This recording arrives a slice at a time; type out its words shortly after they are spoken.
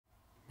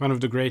One of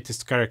the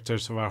greatest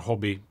characters of our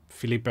hobby,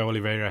 Filipe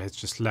Oliveira, has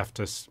just left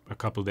us a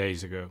couple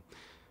days ago.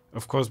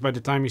 Of course, by the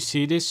time you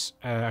see this,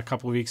 a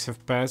couple of weeks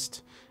have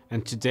passed,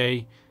 and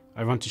today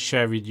I want to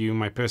share with you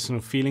my personal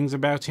feelings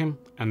about him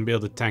and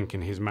build a tank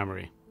in his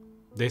memory.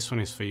 This one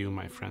is for you,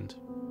 my friend.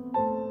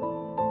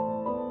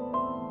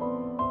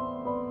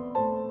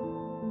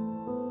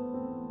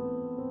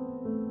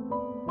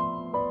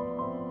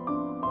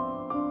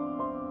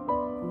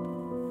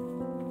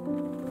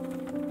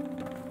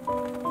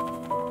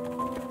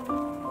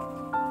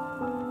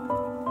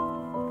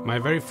 My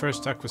very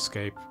first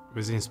aquascape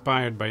was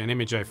inspired by an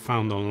image I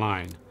found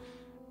online,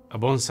 a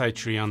bonsai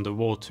tree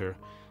underwater.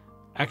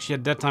 Actually,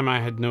 at that time I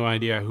had no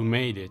idea who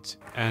made it,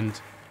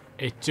 and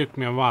it took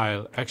me a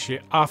while, actually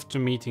after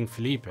meeting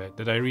Filipe,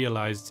 that I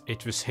realized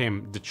it was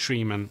him, the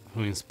treeman,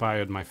 who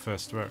inspired my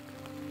first work.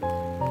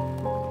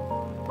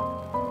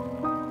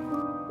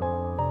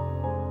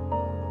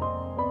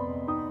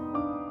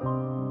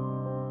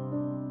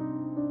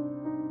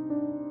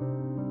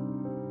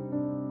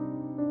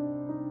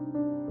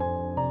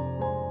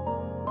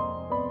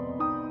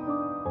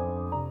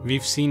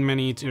 We've seen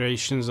many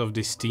iterations of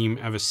this theme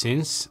ever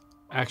since.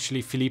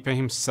 Actually, Filipe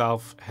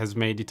himself has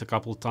made it a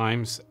couple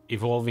times,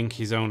 evolving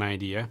his own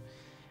idea.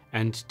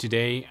 And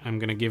today I'm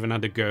gonna give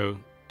another go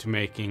to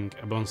making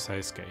a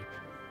bonsai scape.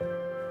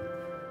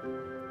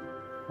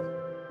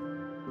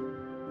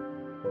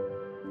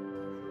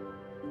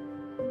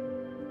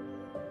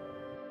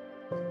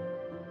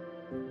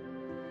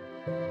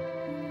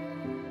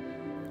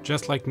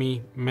 Just like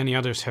me, many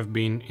others have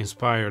been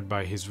inspired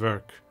by his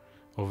work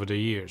over the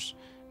years.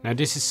 Now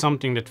this is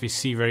something that we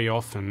see very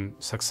often,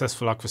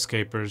 successful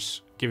aquascapers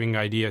giving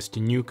ideas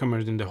to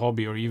newcomers in the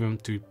hobby or even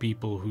to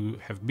people who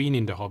have been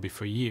in the hobby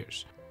for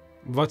years.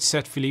 What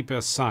set Filipe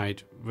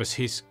aside was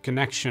his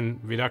connection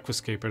with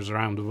aquascapers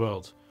around the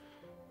world.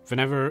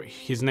 Whenever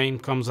his name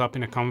comes up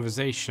in a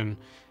conversation,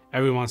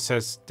 everyone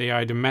says they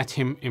either met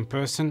him in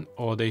person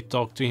or they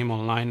talked to him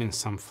online in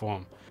some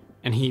form.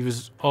 And he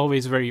was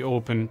always very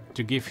open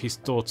to give his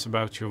thoughts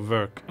about your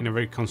work in a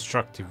very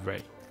constructive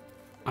way.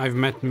 I've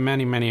met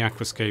many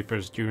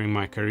aquascapers during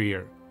my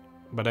career,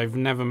 but I've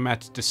never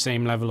met the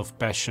same level of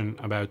passion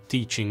about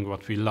teaching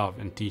what we love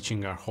and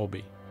teaching our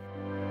hobby.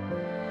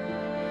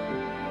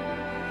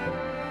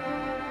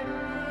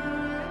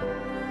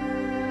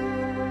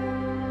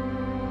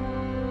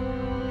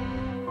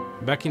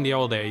 Back in the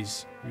old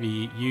days,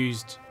 we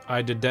used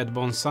either dead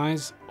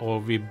bonsais or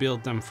we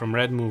built them from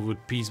redwood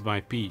wood piece by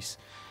piece.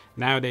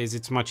 Nowadays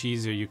it's much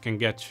easier, you can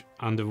get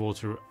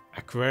underwater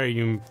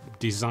aquarium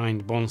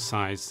designed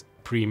bonsais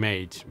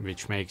pre-made,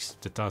 which makes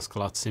the task a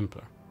lot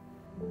simpler.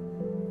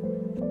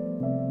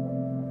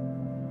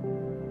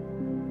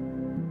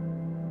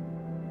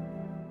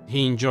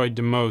 He enjoyed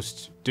the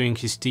most doing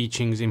his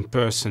teachings in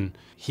person.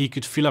 He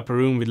could fill up a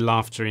room with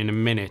laughter in a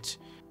minute.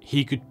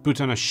 He could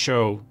put on a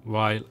show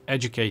while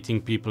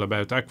educating people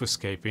about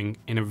aquascaping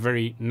in a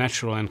very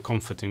natural and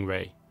comforting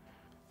way.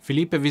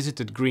 Filipe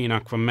visited Green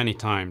Aqua many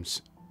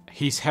times.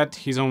 He's had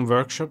his own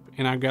workshop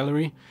in our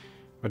gallery,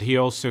 but he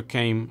also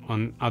came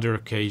on other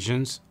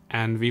occasions,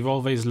 and we've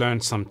always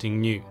learned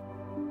something new.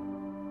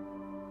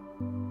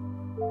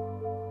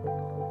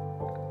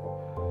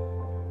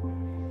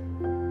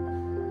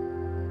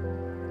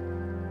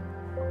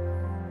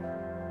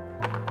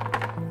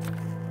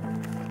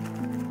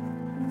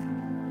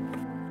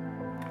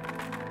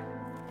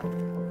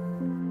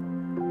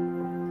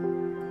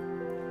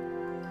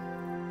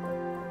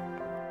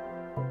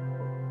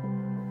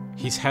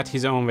 He's had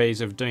his own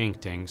ways of doing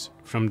things,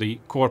 from the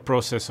core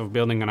process of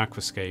building an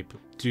aquascape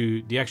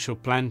to the actual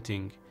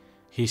planting.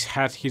 He's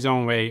had his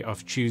own way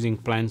of choosing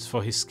plants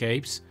for his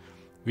scapes,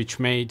 which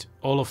made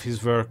all of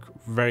his work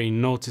very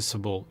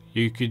noticeable.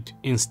 You could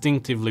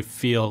instinctively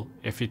feel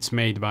if it's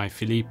made by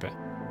Filipe.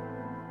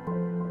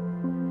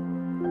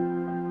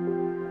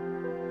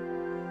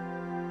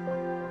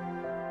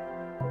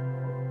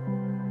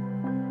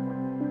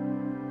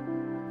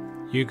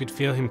 You could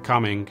feel him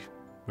coming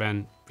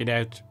when,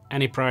 without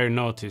any prior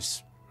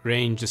notice,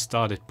 rain just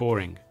started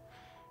pouring.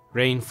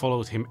 Rain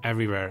followed him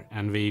everywhere,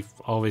 and we've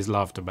always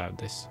laughed about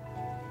this.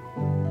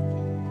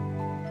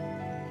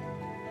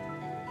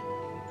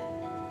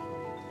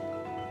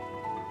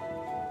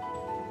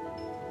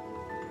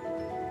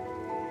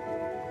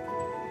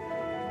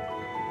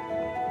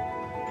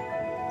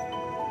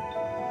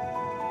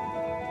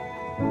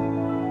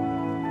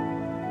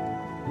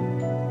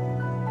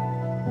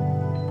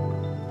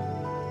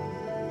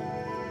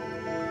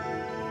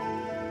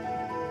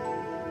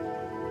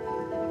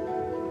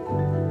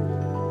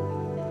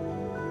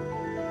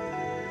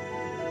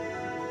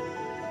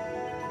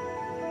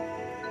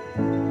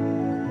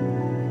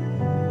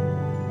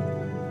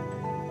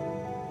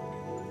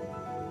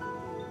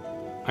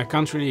 I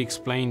can't really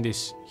explain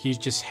this. He's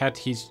just had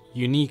his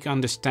unique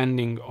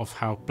understanding of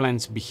how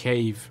plants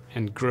behave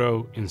and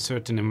grow in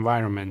certain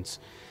environments,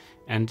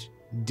 and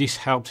this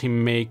helped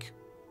him make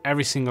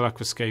every single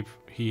aquascape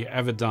he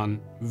ever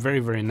done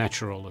very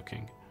natural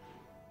looking.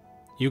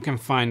 You can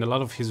find a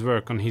lot of his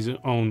work on his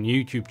own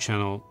YouTube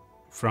channel,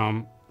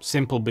 from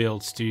simple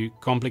builds to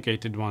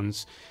complicated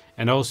ones,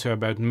 and also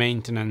about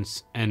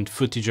maintenance and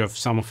footage of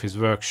some of his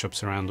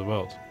workshops around the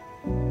world.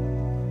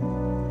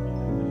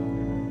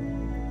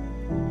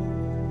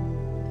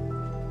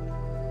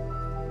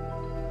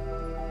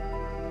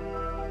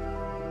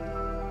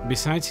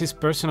 Besides his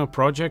personal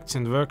projects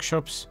and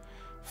workshops,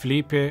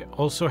 Filipe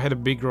also had a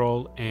big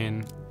role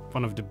in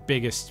one of the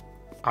biggest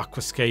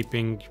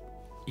aquascaping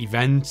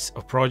events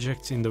or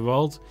projects in the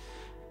world,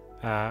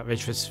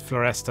 which was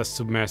Florestas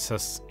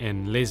Submersas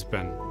in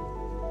Lisbon.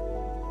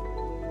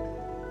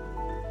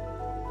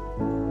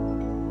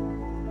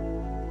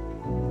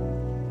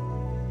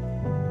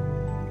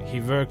 He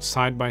worked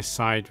side by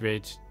side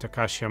with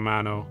Takashi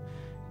Amano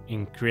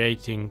in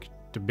creating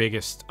the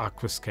biggest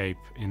aquascape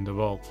in the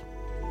world.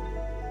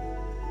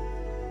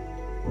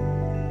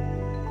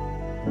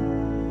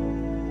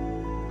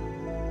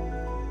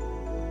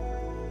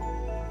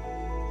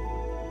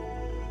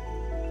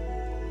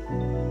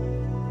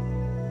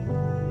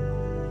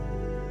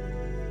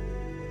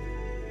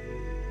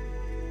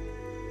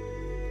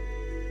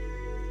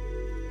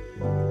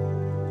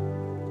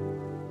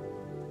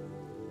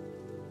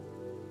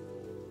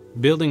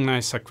 Building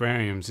nice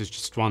aquariums is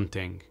just one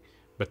thing,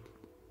 but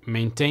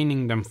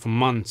maintaining them for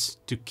months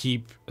to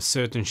keep a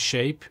certain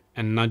shape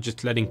and not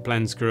just letting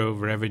plants grow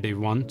wherever they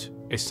want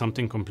is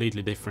something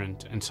completely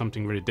different and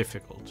something very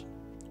difficult.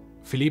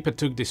 Filipe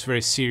took this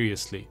very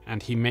seriously,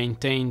 and he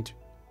maintained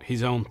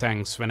his own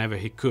tanks whenever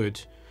he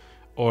could,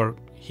 or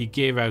he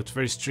gave out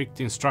very strict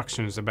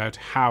instructions about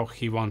how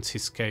he wants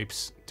his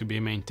scapes to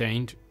be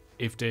maintained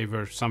if they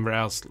were somewhere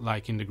else,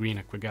 like in the Green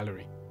Aqua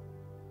Gallery.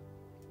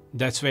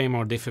 That's way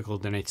more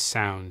difficult than it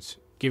sounds.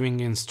 Giving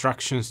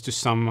instructions to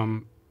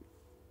someone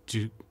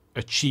to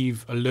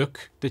achieve a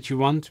look that you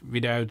want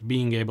without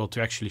being able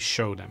to actually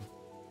show them.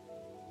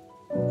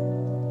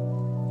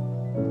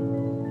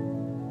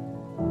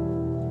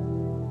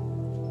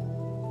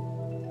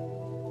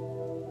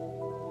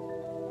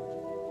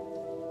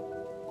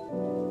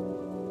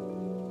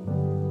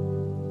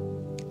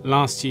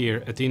 Last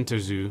year at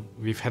Interzoo,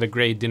 we've had a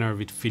great dinner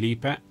with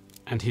Filipe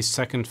and his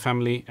second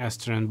family,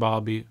 Esther and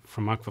Barbie,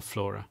 from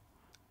Aquaflora.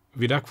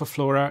 With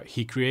Aquaflora,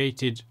 he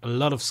created a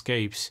lot of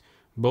scapes,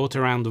 both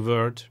around the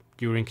world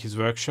during his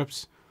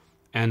workshops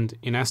and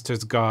in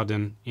Esther's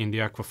garden in the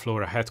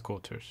Aquaflora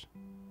headquarters.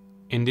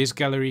 In this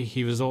gallery,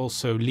 he was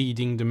also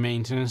leading the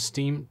maintenance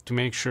team to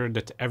make sure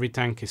that every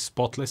tank is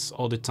spotless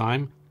all the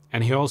time,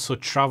 and he also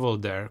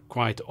traveled there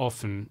quite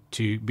often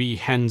to be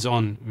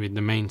hands-on with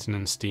the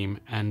maintenance team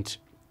and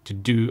to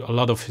do a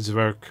lot of his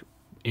work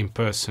in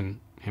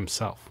person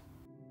himself.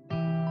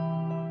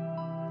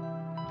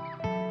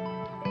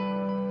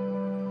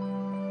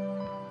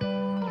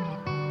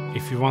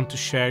 If you want to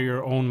share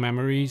your own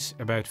memories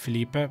about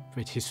Filipe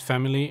with his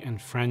family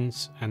and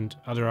friends and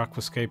other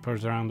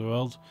aquascapers around the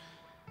world,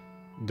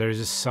 there is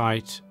a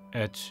site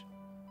at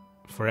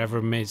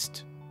Forever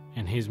Missed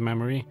in his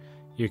memory.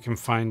 You can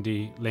find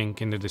the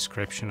link in the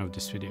description of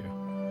this video.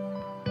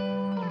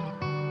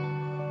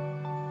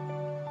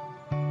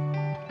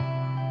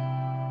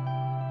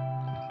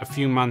 A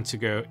few months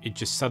ago, it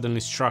just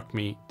suddenly struck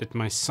me that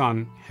my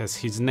son has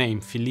his name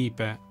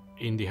Filipe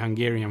in the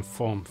Hungarian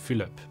form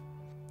Fülöp.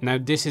 Now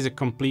this is a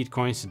complete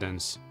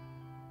coincidence,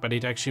 but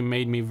it actually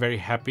made me very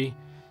happy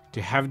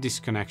to have this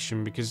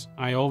connection, because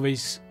I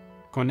always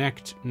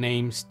connect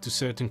names to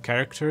certain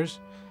characters,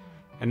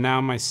 and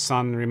now my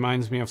son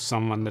reminds me of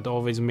someone that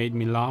always made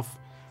me laugh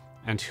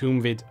and whom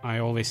with I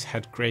always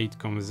had great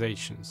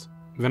conversations.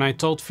 When I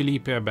told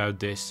Filipe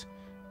about this,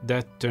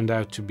 that turned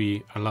out to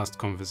be our last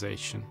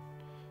conversation,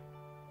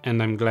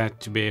 and I'm glad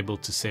to be able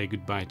to say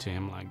goodbye to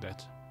him like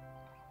that.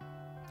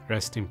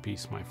 Rest in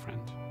peace, my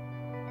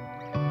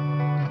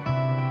friend.